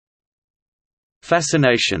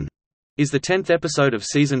Fascination is the 10th episode of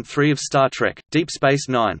Season 3 of Star Trek, Deep Space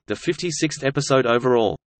Nine, the 56th episode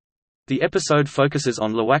overall. The episode focuses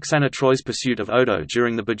on Lwaxana Troi's pursuit of Odo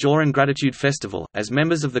during the Bajoran Gratitude Festival, as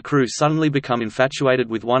members of the crew suddenly become infatuated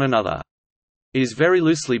with one another. It is very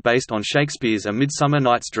loosely based on Shakespeare's A Midsummer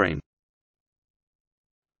Night's Dream.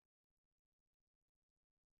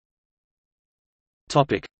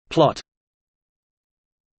 Plot.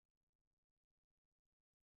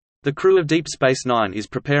 The crew of Deep Space Nine is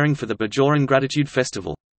preparing for the Bajoran Gratitude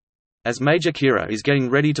Festival. As Major Kira is getting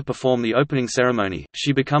ready to perform the opening ceremony,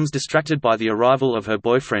 she becomes distracted by the arrival of her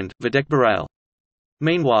boyfriend, Vivek Bareil.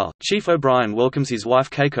 Meanwhile, Chief O'Brien welcomes his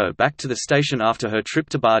wife Keiko back to the station after her trip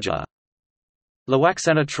to Baja.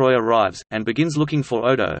 Lwaxana Troi arrives, and begins looking for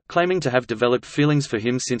Odo, claiming to have developed feelings for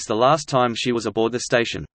him since the last time she was aboard the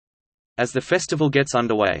station. As the festival gets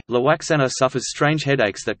underway, Lwaxana suffers strange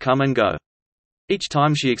headaches that come and go. Each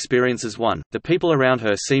time she experiences one, the people around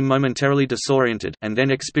her seem momentarily disoriented, and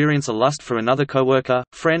then experience a lust for another coworker,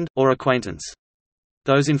 friend, or acquaintance.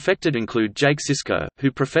 Those infected include Jake Sisko,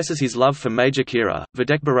 who professes his love for Major Kira,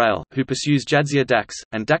 Vivek Bareil, who pursues Jadzia Dax,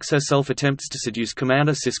 and Dax herself attempts to seduce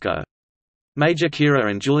Commander Sisko. Major Kira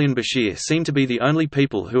and Julian Bashir seem to be the only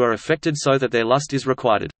people who are affected, so that their lust is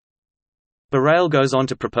requited. Bareil goes on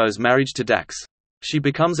to propose marriage to Dax. She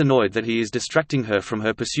becomes annoyed that he is distracting her from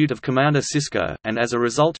her pursuit of Commander Sisko, and as a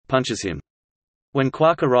result, punches him. When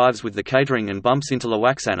Quark arrives with the catering and bumps into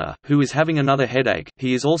Lwaxana, who is having another headache,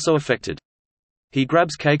 he is also affected. He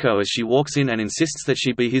grabs Keiko as she walks in and insists that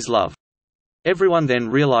she be his love. Everyone then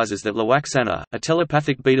realizes that Lwaxana, a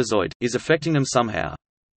telepathic betazoid, is affecting them somehow.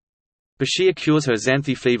 Bashir cures her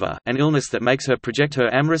Xanthi fever, an illness that makes her project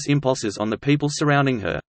her amorous impulses on the people surrounding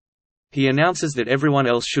her. He announces that everyone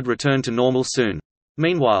else should return to normal soon.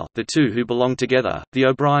 Meanwhile, the two who belong together, the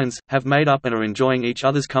O'Briens, have made up and are enjoying each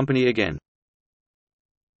other's company again.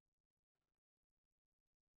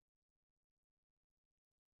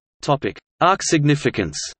 Arc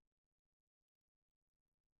significance.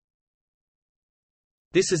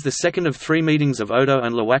 This is the second of 3 meetings of Odo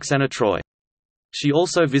and Lwaxana Troi. She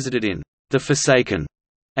also visited in The Forsaken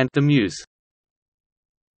and The Muse.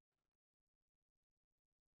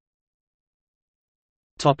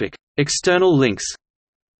 External links.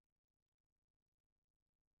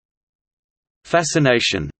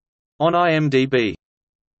 Fascination on IMDb.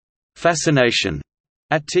 Fascination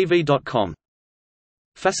at TV.com.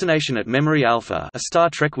 Fascination at Memory Alpha, a Star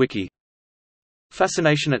Trek wiki.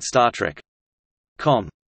 Fascination at Star Trek.com